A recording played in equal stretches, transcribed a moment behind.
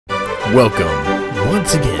Welcome,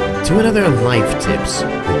 once again, to another Life Tips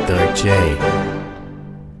with Dark J.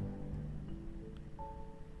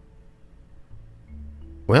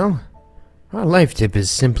 Well, our life tip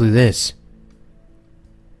is simply this.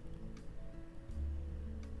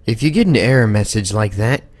 If you get an error message like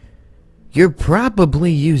that, you're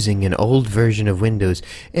probably using an old version of Windows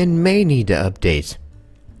and may need to update.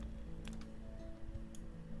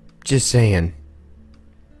 Just saying.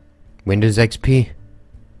 Windows XP?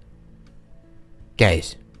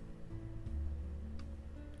 Guys,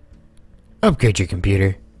 upgrade your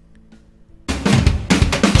computer.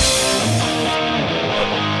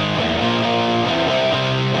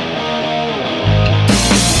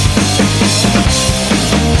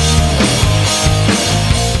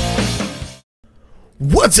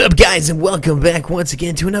 What's up, guys, and welcome back once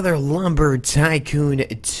again to another Lumber Tycoon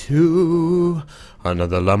 2.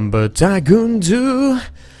 Another Lumber Tycoon 2.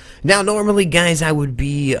 Now, normally, guys, I would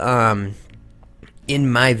be, in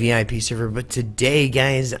my VIP server, but today,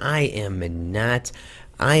 guys, I am not.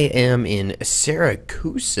 I am in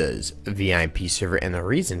Sarocusa's VIP server, and the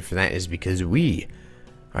reason for that is because we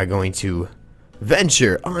are going to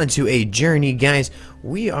venture onto a journey, guys.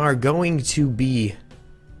 We are going to be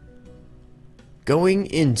going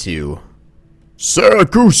into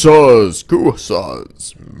Sarocusa's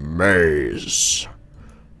maze.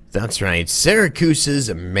 That's right,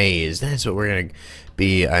 Sarocusa's maze. That's what we're gonna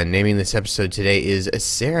be naming this episode today. Is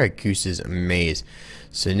Sarocusa's maze.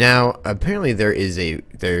 So now, apparently,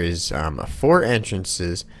 there's 4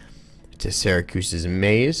 entrances to Sarocusa's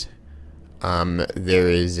maze. There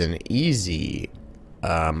is an easy,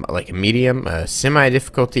 like a medium, a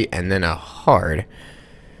semi-difficulty, and then a hard.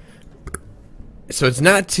 So it's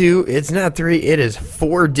not 2, it's not 3, it is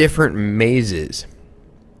 4 different mazes.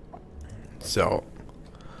 So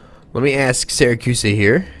let me ask Sarocusa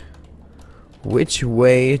here, which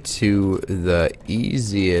way to the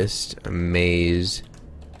easiest maze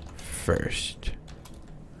first?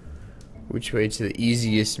 Which way to the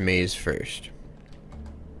easiest maze first?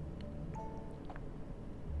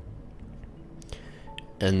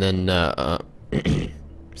 And then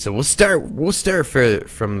so we'll start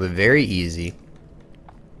from the very easy.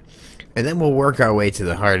 And then we'll work our way to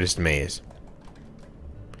the hardest maze.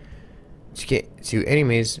 To get to any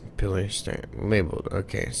maze, pillar start labeled.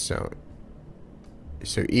 Okay, so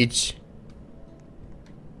each,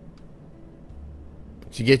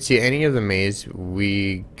 to get to any of the maze,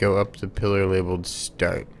 we go up the pillar labeled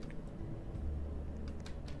start.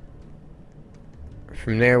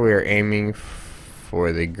 From there, we are aiming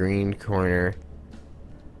for the green corner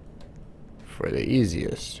for the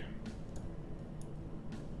easiest.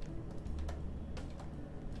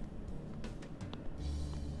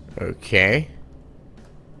 Okay.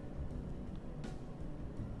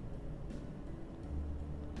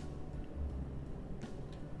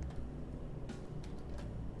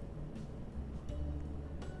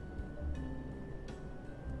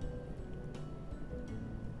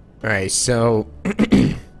 Alright, so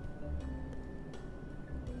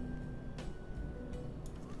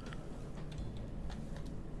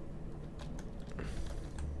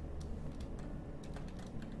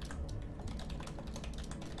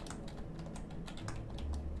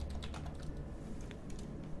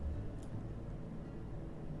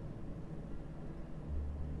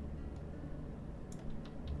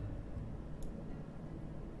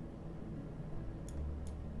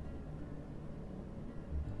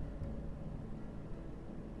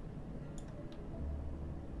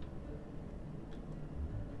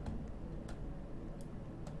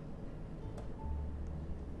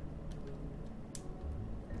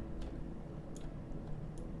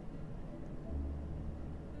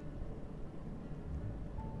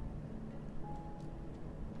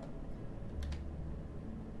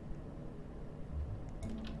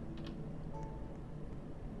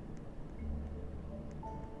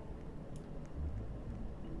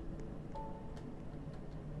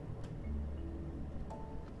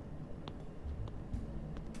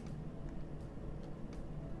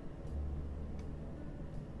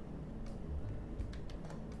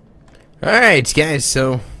alright, guys,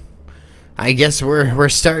 so I guess we're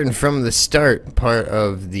starting from the start part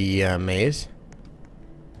of the maze.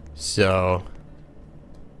 So,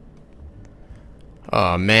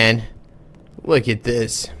 oh man, look at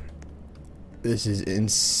this. This is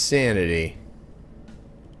insanity.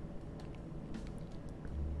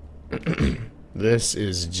 This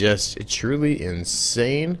is just truly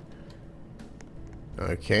insane.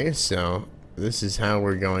 Okay, so this is how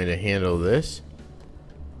we're going to handle this.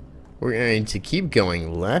 We're going to keep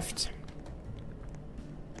going left.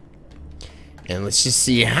 And let's just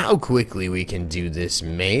see how quickly we can do this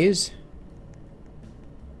maze.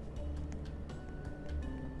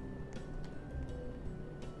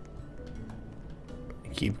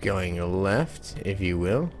 Keep going left, if you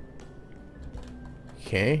will.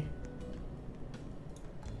 Okay.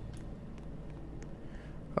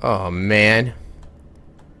 Oh, man.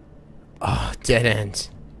 Oh, dead end.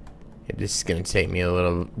 This is gonna take me a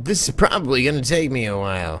little... This is probably gonna take me a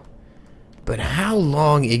while. But how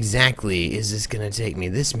long exactly is this gonna take me?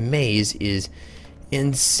 This maze is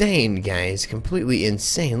insane, guys. Completely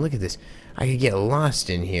insane. Look at this. I could get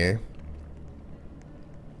lost in here.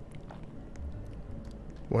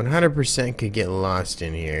 100% could get lost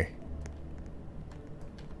in here.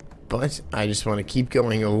 But I just want to keep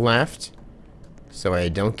going left so I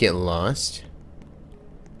don't get lost.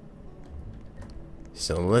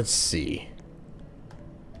 So let's see.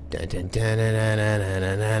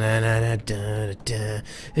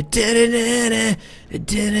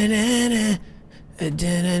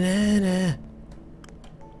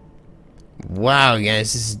 Wow,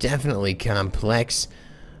 guys, this is definitely complex.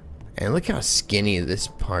 And look how skinny this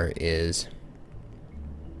part is.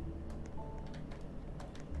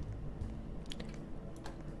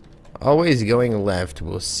 Always going left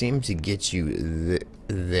will seem to get you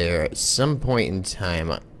there at some point in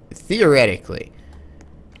time, theoretically,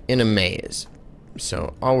 in a maze.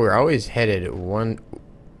 So, we're always headed one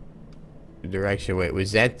direction. Wait,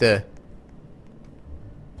 was that the...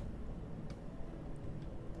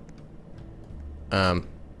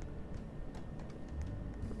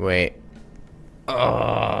 Wait.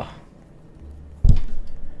 Oh.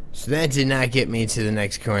 So that did not get me to the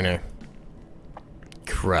next corner.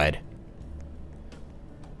 Crud.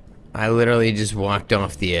 I literally just walked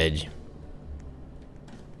off the edge.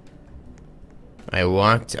 I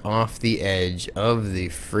walked off the edge of the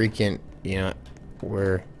freaking... You know,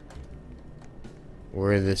 we're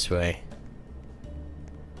this way.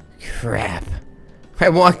 Crap. I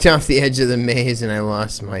walked off the edge of the maze and I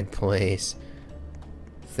lost my place.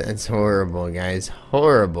 That's horrible, guys.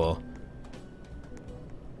 Horrible.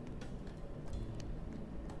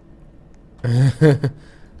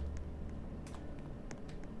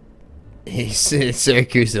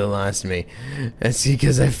 Sarocusa lost me. That's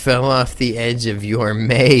because I fell off the edge of your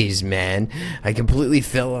maze, man. I completely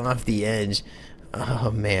fell off the edge.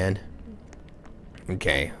 Oh, man.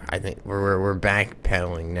 Okay, I think we're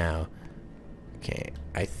backpedaling now. Okay,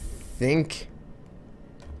 I think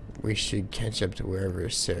we should catch up to wherever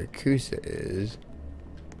Sarocusa is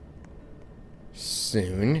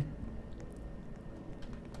soon.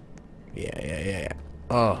 Yeah.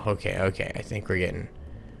 Oh, okay. I think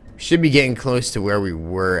should be getting close to where we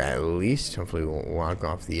were at least. Hopefully we won't walk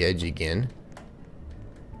off the edge again.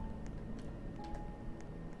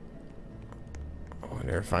 I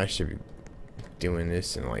wonder if I should be doing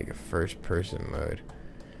this in like a first person mode.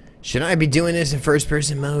 Should I be doing this in first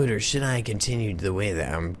person mode or should I continue the way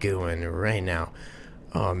that I'm going right now?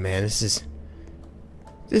 Oh man, this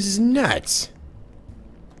is nuts.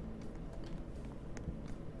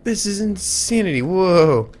 This is insanity.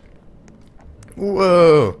 Whoa.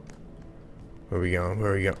 Whoa. Where we going?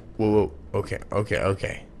 Whoa. Okay.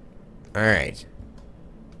 Alright.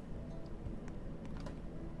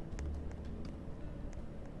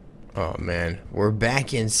 Oh man, we're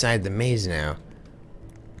back inside the maze now.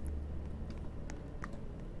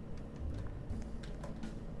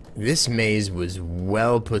 This maze was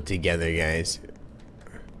well put together, guys.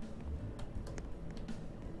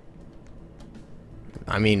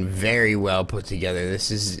 I mean, very well put together.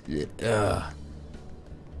 This is...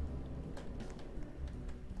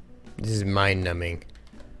 This is mind-numbing.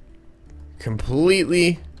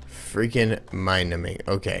 Completely freaking mind-numbing.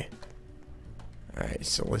 Okay. Alright,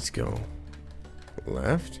 so let's go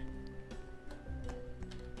left.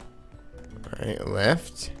 Alright,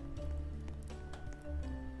 left.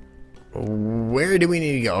 Where do we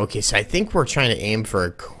need to go? Okay, so I think we're trying to aim for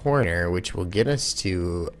a corner, which will get us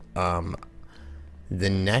to the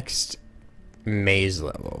next maze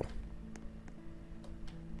level.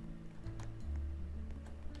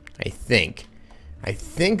 I think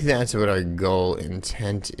that's what our goal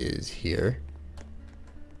intent is here.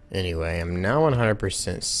 Anyway, I'm now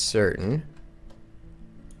 100% certain.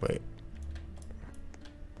 Wait.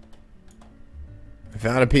 I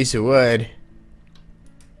found a piece of wood.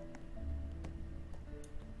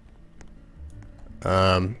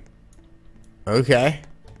 Okay.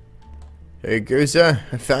 Hey, Sarocusa,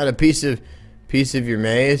 I found a piece of your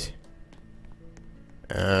maze.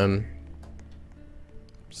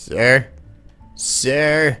 Sir.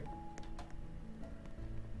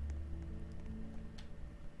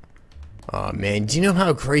 Oh man, do you know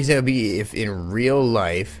how crazy that would be if in real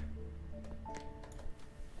life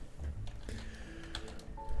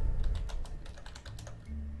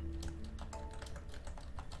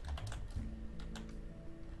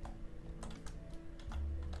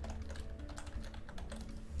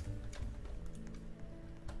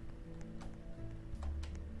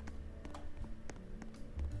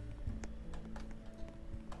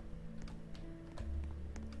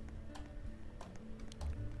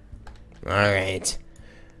Alright.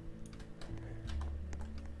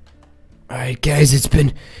 Alright guys, it's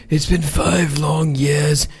been 5 long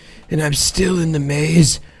years and I'm still in the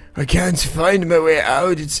maze. I can't find my way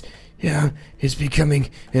out. It's becoming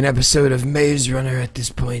an episode of Maze Runner at this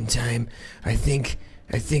point in time. I think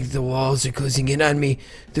the walls are closing in on me.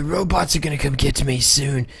 The robots are gonna come get me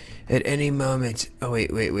soon, at any moment. Oh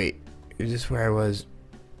wait. Is this where I was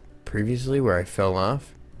previously, where I fell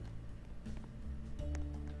off?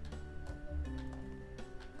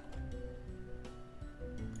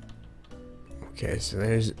 Okay, so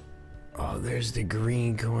there's the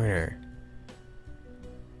green corner.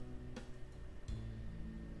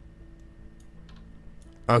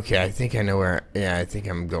 Okay, I think I know where. Yeah, I think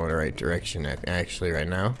I'm going the right direction actually right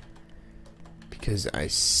now, because I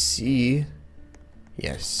see.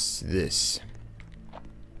 Yes, this.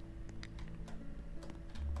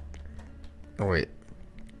 Oh wait.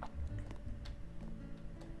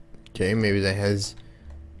 Okay, maybe that has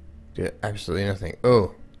absolutely nothing.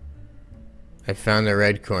 Oh, I found the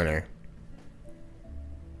red corner.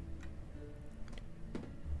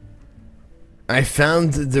 I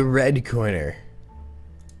found the red corner.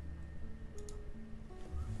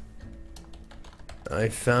 I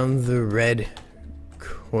found the red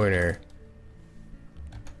corner.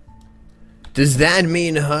 Does that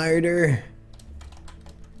mean harder?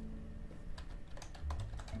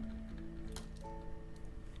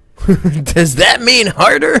 Does that mean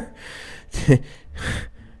harder?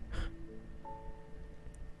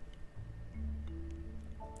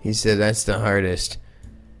 He said that's the hardest.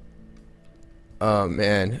 Oh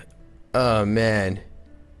man. Oh man.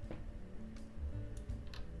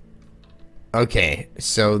 Okay,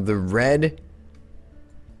 so the red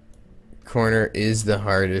corner is the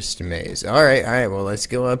hardest maze. Alright, well let's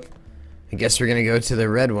go up. I guess we're gonna go to the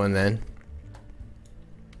red one then.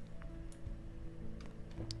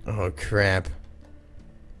 Oh crap.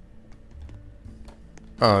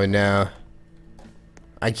 Oh no.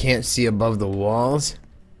 I can't see above the walls.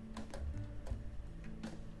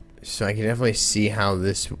 So I can definitely see how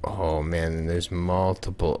this. Oh man, there's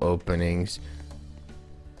multiple openings.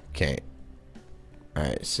 Okay.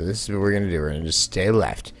 Alright, so this is what we're gonna do. We're gonna just stay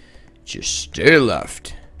left. Just stay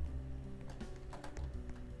left.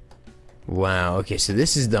 Wow, okay, so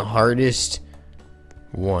this is the hardest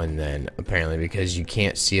one then, apparently, because you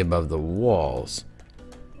can't see above the walls.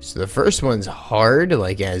 So the first one's hard,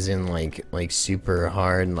 like as in like super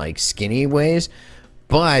hard, like skinny ways,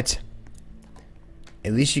 but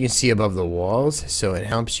at least you can see above the walls, so it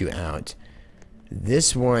helps you out.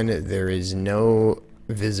 This one, there is no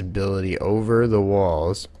visibility over the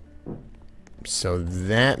walls, so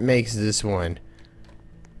that makes this one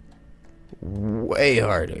way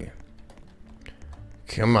harder.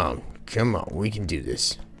 Come on, we can do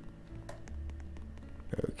this.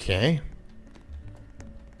 Okay.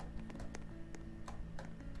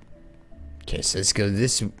 Okay, so let's go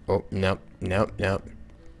this. Oh, nope.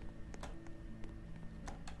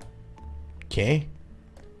 Okay.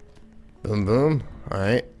 Boom, boom.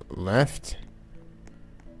 Alright, left.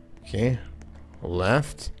 Okay,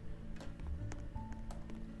 left.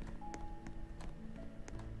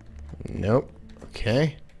 Nope.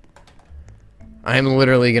 Okay. I'm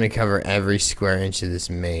literally gonna cover every square inch of this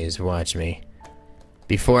maze. Watch me.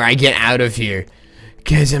 Before I get out of here.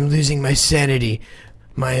 Guys, I'm losing my sanity.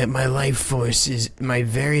 My life force is, my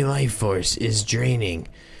very life force is draining.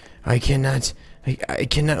 I cannot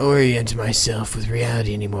orient myself with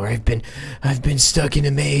reality anymore. I've been stuck in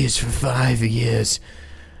a maze for 5 years.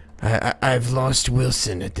 I've lost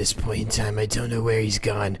Wilson at this point in time. I don't know where he's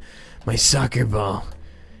gone. My soccer ball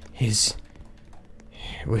is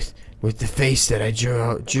with the face that I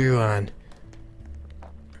drew on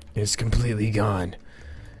is completely gone.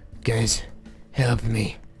 Guys, help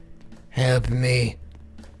me. Help me.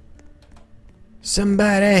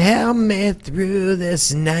 Somebody help me through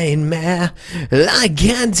this nightmare. I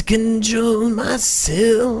can't control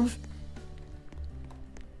myself.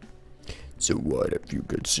 So what if you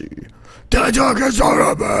could see the darkest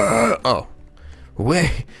of me? Oh,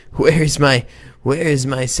 where is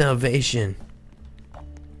my salvation?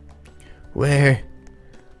 Where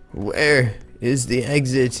is the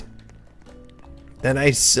exit that I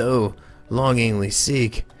so longingly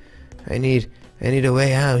seek? I need a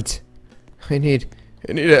way out. I need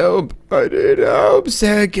help. I need help,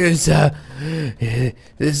 Sarocusa.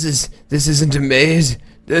 This isn't a maze.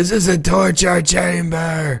 This is a torture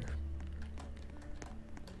chamber.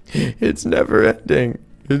 It's never ending.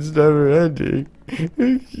 It's never ending.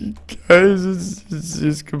 Guys, it's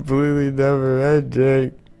just completely never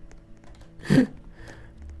ending.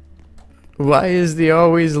 Why is the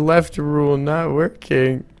always left rule not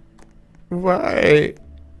working? Why?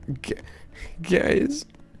 Guys,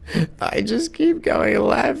 I just keep going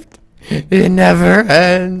left. It never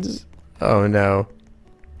ends. Oh no.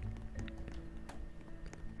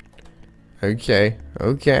 Okay,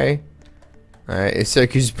 okay. Alright,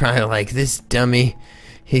 Sarocusa's probably like, this dummy,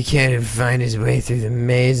 he can't even find his way through the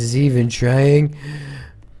maze. Is he even trying?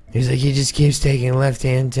 He's like, he just keeps taking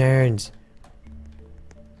left-hand turns.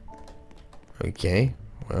 Okay,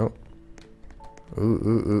 well.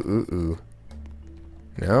 Ooh.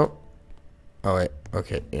 No. Oh, wait.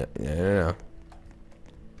 Okay, yeah, no.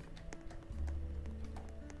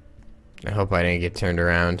 I hope I didn't get turned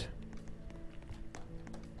around.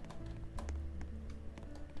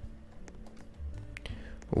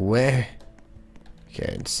 Where?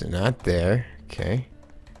 Okay, it's not there. Okay.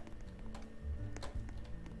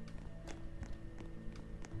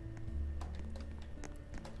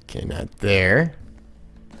 Okay, not there.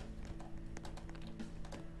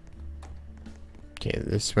 Okay,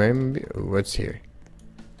 this way maybe. Ooh, what's here?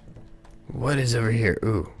 What is over here?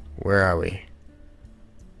 Ooh, where are we?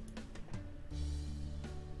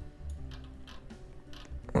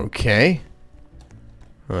 Okay.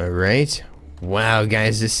 Alright. Wow,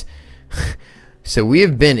 guys, this... So we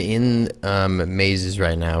have been in mazes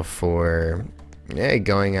right now for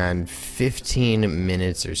going on 15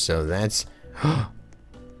 minutes or so. That's...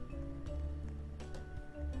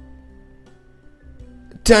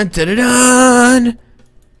 Dun dun dun dun!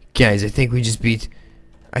 Guys, I think we just beat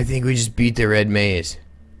the red maze.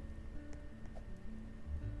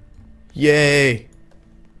 Yay!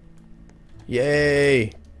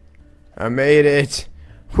 Yay! I made it!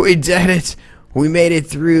 We did it! We made it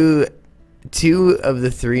through 2 of the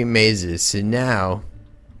 3 mazes. So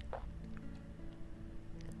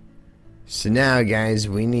now, guys,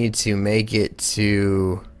 we need to make it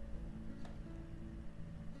to...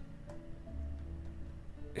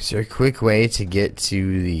 Is there a quick way to get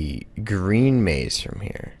to the green maze from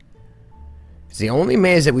here? The only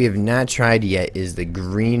maze that we have not tried yet is the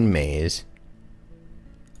green maze.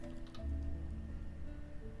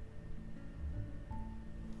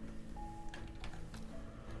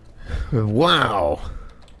 Wow.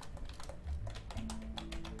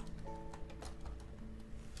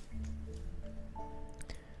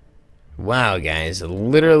 Wow, guys.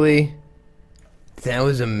 Literally, that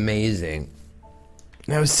was amazing.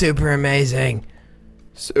 That was super amazing.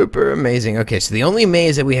 Super amazing. Okay, so the only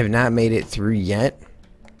maze that we have not made it through yet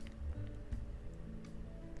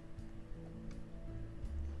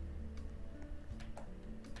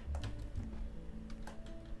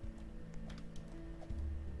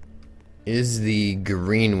is the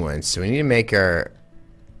green one. So we need to make our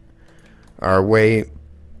way.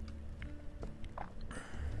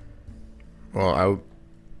 Well,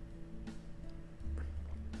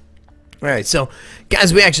 Alright, so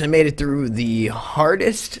guys, we actually made it through the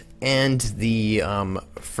hardest and the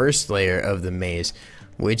first layer of the maze,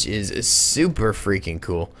 which is super freaking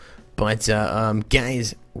cool. But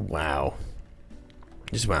guys, wow.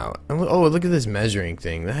 Just wow. Oh, look at this measuring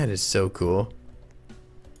thing. That is so cool.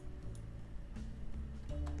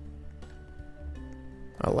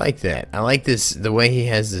 I like that. I like this, the way he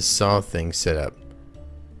has this saw thing set up.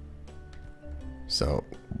 So,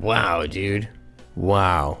 wow, dude.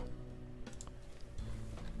 Wow.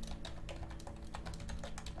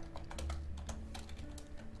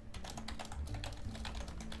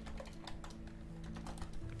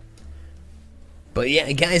 But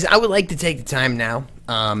yeah, guys, I would like to take the time now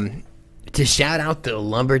to shout out the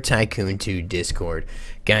Lumber Tycoon 2 Discord,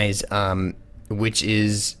 guys, which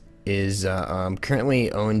is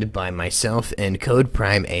currently owned by myself and Code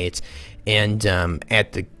Prime 8, and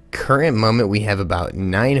at the current moment we have about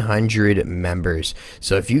 900 members.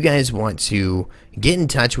 So if you guys want to get in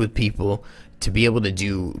touch with people to be able to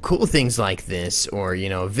do cool things like this, or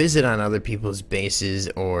visit on other people's bases,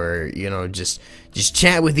 or just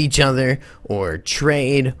chat with each other, or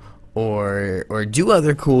trade, or do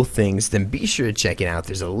other cool things, then be sure to check it out.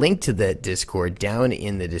 There's a link to that Discord down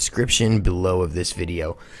in the description below of this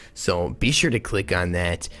video, so be sure to click on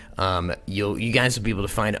that. You guys will be able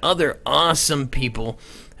to find other awesome people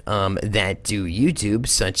that do YouTube,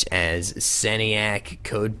 such as Seniac,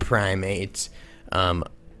 Code Primate,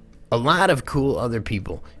 a lot of cool other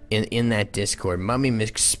people in that Discord. Mummy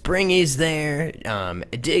McSpringy's there,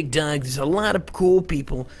 Dig Dug. There's a lot of cool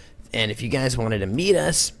people, and if you guys wanted to meet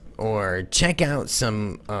us or check out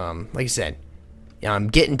some, like I said,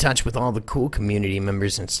 get in touch with all the cool community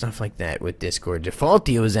members and stuff like that with Discord.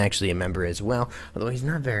 Defaultio is actually a member as well, although he's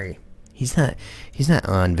not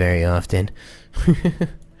on very often.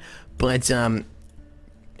 But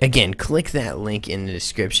Again, click that link in the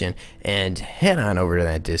description and head on over to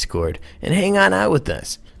that Discord and hang on out with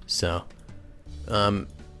us. So,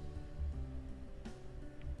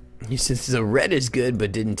 he says the red is good,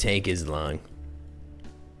 but didn't take as long.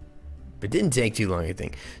 But didn't take too long, I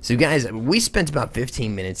think. So, guys, we spent about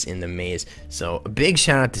 15 minutes in the maze. So, a big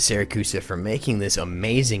shout out to Sarocusa for making this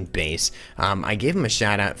amazing base. I gave him a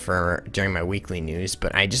shout out for during my weekly news,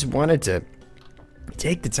 but I just wanted to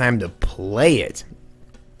take the time to play it.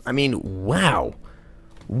 I mean, wow.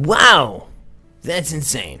 Wow. That's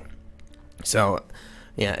insane. So,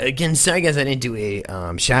 yeah, again, sorry guys I didn't do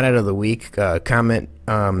a shout out of the week comment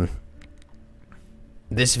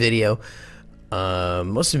this video.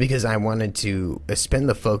 Mostly because I wanted to spend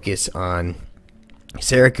the focus on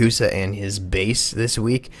Sarocusa and his base this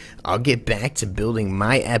week. I'll get back to building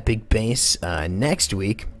my epic base next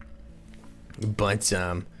week. But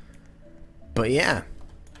yeah.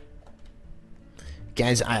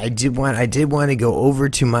 Guys, I did want to go over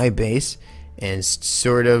to my base and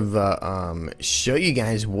sort of show you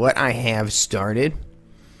guys what I have started.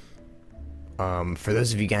 For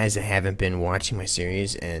those of you guys that haven't been watching my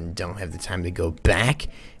series and don't have the time to go back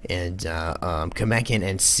and come back in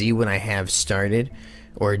and see what I have started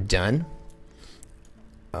or done,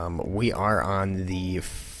 we are on the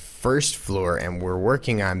first floor and we're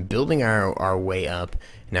working on building our way up.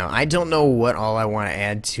 Now, I don't know what all I want to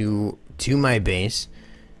add to my base.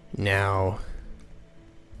 Now,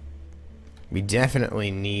 we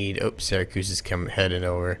definitely need... Oops, Sarocusa's headed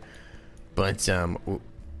over. But,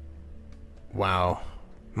 wow,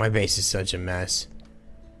 my base is such a mess.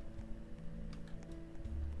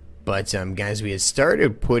 But guys, we had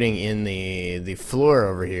started putting in the floor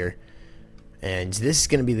over here, and this is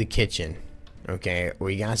gonna be the kitchen. Okay,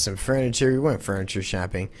 we got some furniture. We went furniture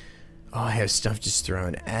shopping. Oh, I have stuff just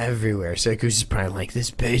thrown everywhere. Sarocusa's probably like,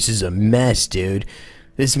 this base is a mess, dude.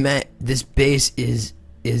 This base is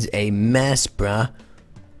a mess, bruh.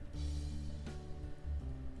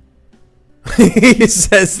 He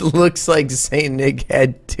says, looks like Saint Nick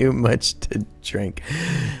had too much to drink.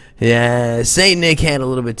 Yeah, Saint Nick had a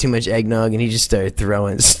little bit too much eggnog and he just started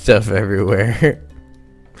throwing stuff everywhere.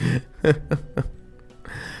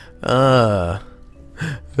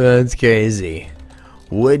 That's crazy.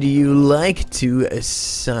 Would you like to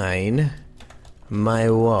assign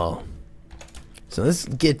my wall? So let's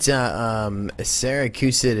get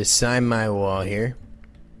Sarocusa to sign my wall here.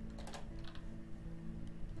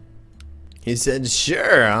 He said,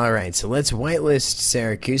 sure. Alright, so let's whitelist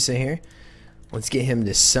Sarocusa here. Let's get him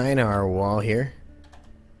to sign our wall here.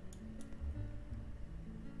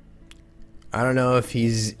 I don't know if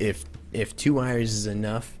if 2 wires is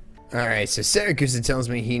enough. Alright, so Sarocusa tells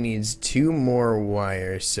me he needs 2 more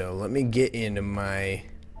wires. So let me get into my...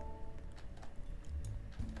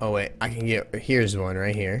 Oh wait, I can get... Here's one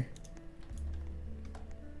right here.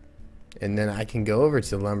 And then I can go over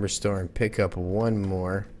to the lumber store and pick up 1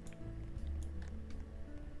 more.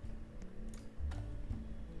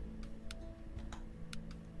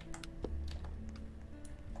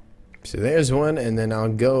 So there's one, and then I'll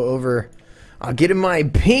go over, I'll get in my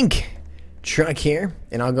pink truck here,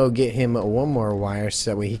 and I'll go get him 1 more wire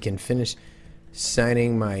so that way he can finish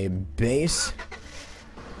signing my base.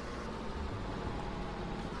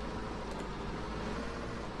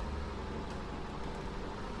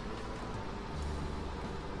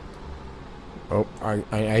 Oh,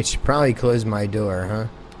 I should probably close my door, huh?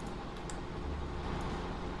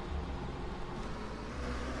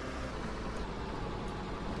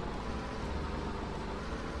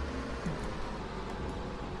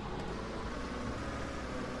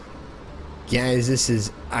 Guys, this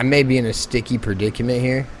is... I may be in a sticky predicament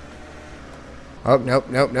here. Oh, nope.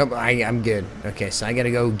 I'm good. Okay, so I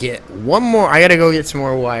gotta go get 1 more... I gotta go get some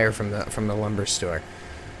more wire from the lumber store.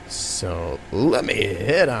 So, let me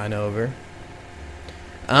head on over.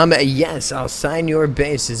 Yes, I'll sign your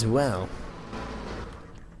base as well.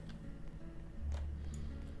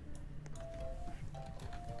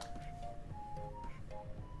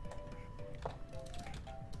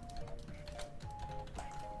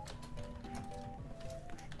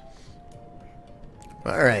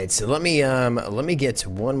 Alright, so let me get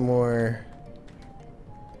 1 more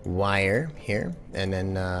wire here, and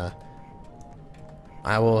then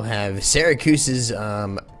I will have Sarocusa's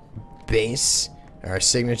base, our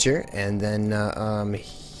signature, and then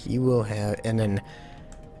he will have, and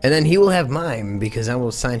then he will have mine because I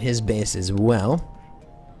will sign his base as well.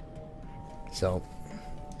 So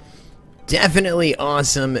definitely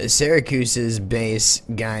awesome. Sarocusa's base,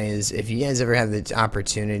 guys. If you guys ever have the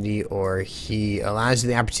opportunity, or he allows you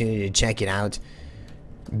the opportunity to check it out,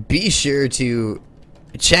 be sure to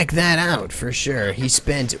check that out for sure. He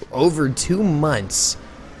spent over 2 months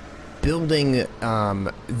building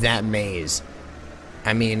that maze.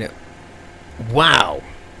 I mean, wow.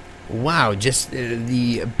 Wow, just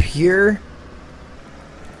the pure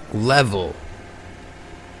level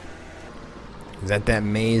that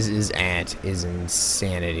maze is at is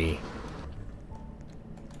insanity.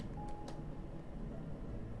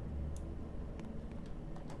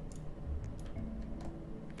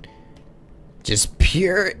 Just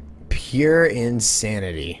pure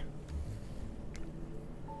insanity.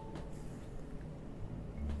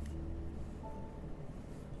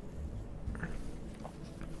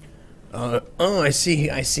 Oh, I see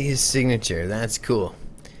his signature. That's cool.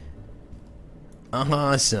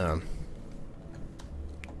 Awesome.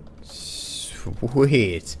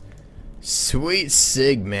 Sweet. Sweet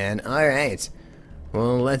sig, man. Alright.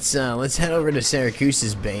 Well, let's head over to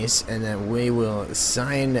Sarocusa's base, and then we will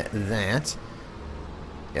sign that.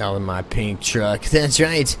 All in my pink truck. That's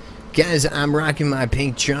right. Guys, I'm rocking my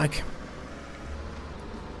pink truck.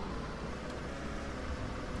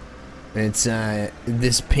 It's,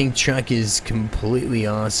 this pink truck is completely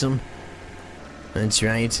awesome. That's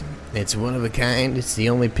right. It's one of a kind. It's the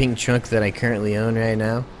only pink truck that I currently own right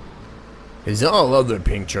now. Because all other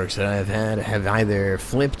pink trucks that I've had have either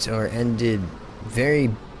flipped or ended very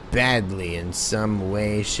badly in some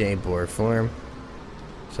way, shape, or form.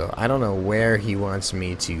 So I don't know where he wants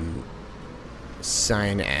me to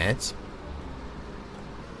sign at.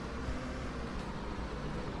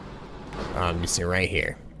 Let me see right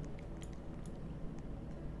here.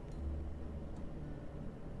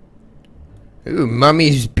 Ooh,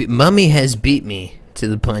 Mummy has beat me to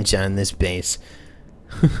the punch on this base.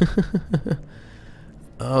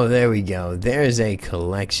 Oh, there we go. There's a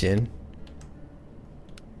collection.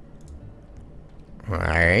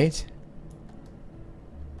 Alright.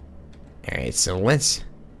 Alright, so let's...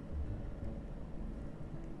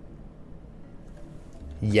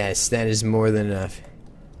 Yes, that is more than enough.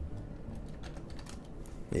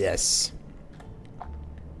 Yes.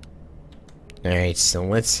 Alright, so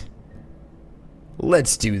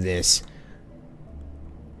let's do this.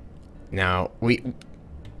 Now, we've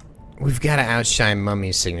got to outshine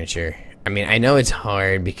Mummy's signature. I mean, I know it's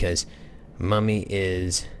hard because Mummy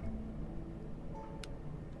is...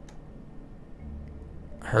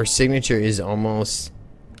 Her signature is almost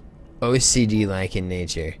OCD-like in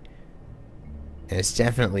nature. And it's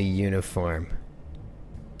definitely uniform.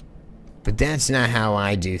 But that's not how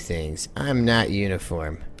I do things. I'm not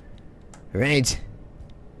uniform. Right?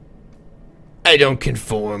 I don't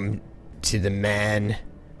conform to the man.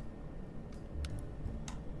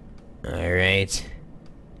 Alright.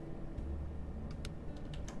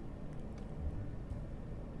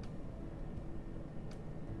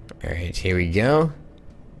 Alright, here we go.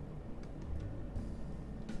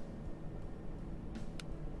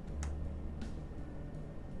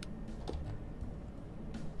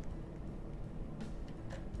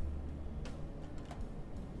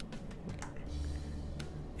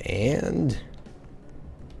 And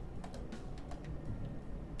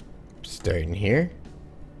starting here.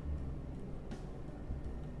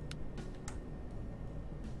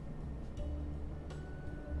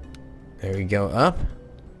 There we go, up.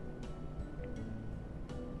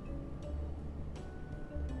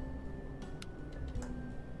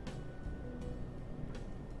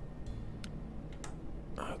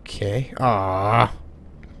 Okay. Ah.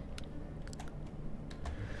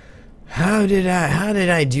 How did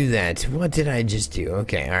I do that? What did I just do?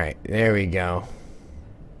 Okay, alright. There we go.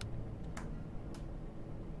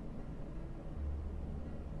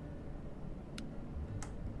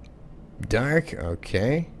 Dark,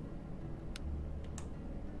 okay.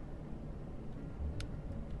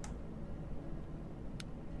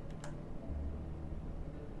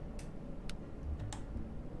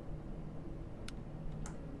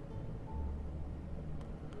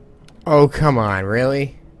 Oh, come on,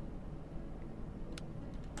 really?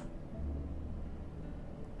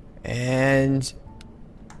 And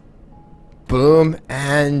boom,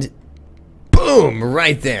 and boom,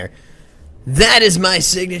 right there. That is my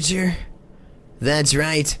signature. That's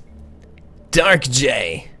right. Dark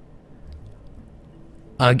J.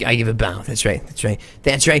 I give a bow. That's right. That's right.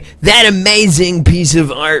 That's right. That amazing piece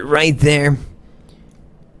of art right there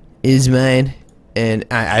is mine. And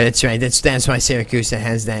that's right. That's why Sarocusa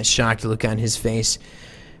has that shocked look on his face.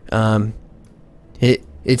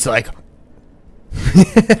 It's like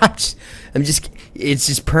it's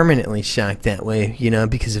just permanently shocked that way, you know,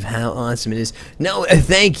 because of how awesome it is. No,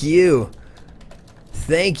 thank you.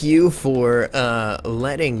 Thank you for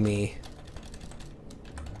letting me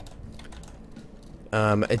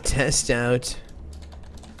test out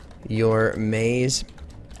your maze.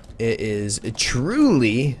 It is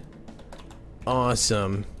truly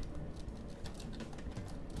awesome.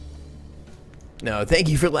 No, thank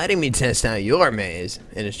you for letting me test out your maze.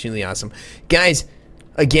 It is truly awesome. Guys,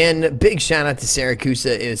 again, big shout out to Sarocusa.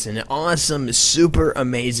 It's an awesome, super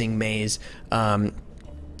amazing maze.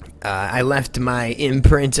 I left my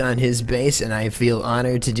imprint on his base, and I feel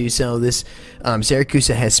honored to do so. This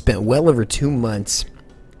Sarocusa has spent well over 2 months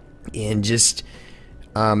in just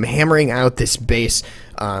hammering out this base.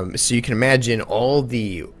 So you can imagine all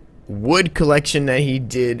the wood collection that he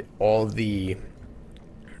did, all the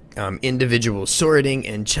individual sorting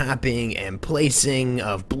and chopping and placing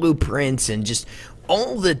of blueprints, and just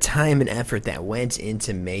all the time and effort that went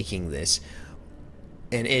into making this.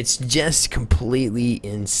 And it's just completely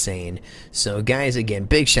insane. So guys, again,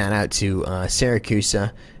 big shout out to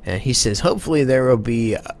Sarocusa. And he says, hopefully there will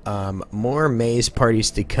be more maze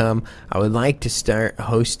parties to come. I would like to start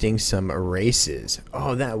hosting some races.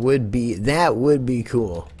 Oh, that would be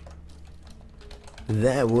cool.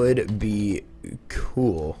 That would be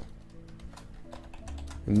cool.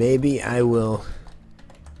 Maybe I will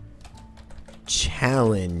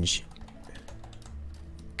challenge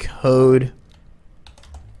Code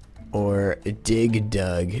or Dig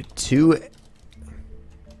Dug to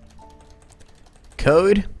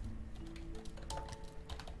Code,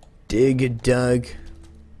 Dig Dug,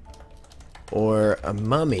 or a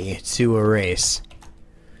Mummy to a race.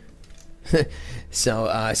 So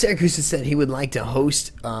Sarocusa said he would like to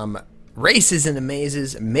host races in the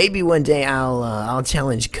mazes. Maybe one day I'll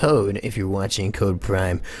challenge Code. If you're watching Code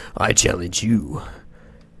Prime, I challenge you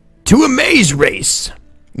to a maze race.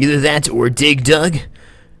 Either that or Dig Dug.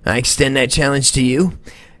 I extend that challenge to you.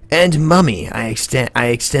 And Mummy, I extend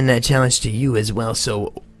that challenge to you as well.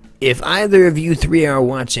 So if either of you three are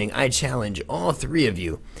watching, I challenge all three of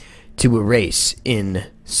you to a race in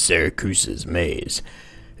Sarocusa's maze.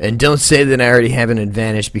 And don't say that I already have an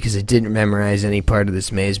advantage because I didn't memorize any part of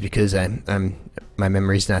this maze, because my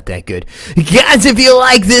memory's not that good. Guys, if you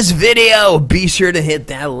like this video, be sure to hit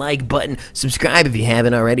that like button. Subscribe if you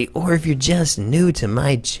haven't already, or if you're just new to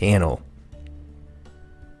my channel.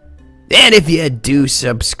 And if you do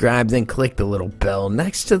subscribe, then click the little bell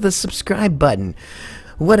next to the subscribe button.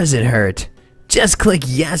 What does it hurt? Just click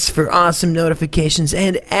yes for awesome notifications.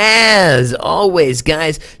 And as always,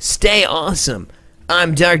 guys, stay awesome.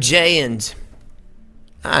 I'm Dark J, and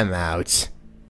I'm out.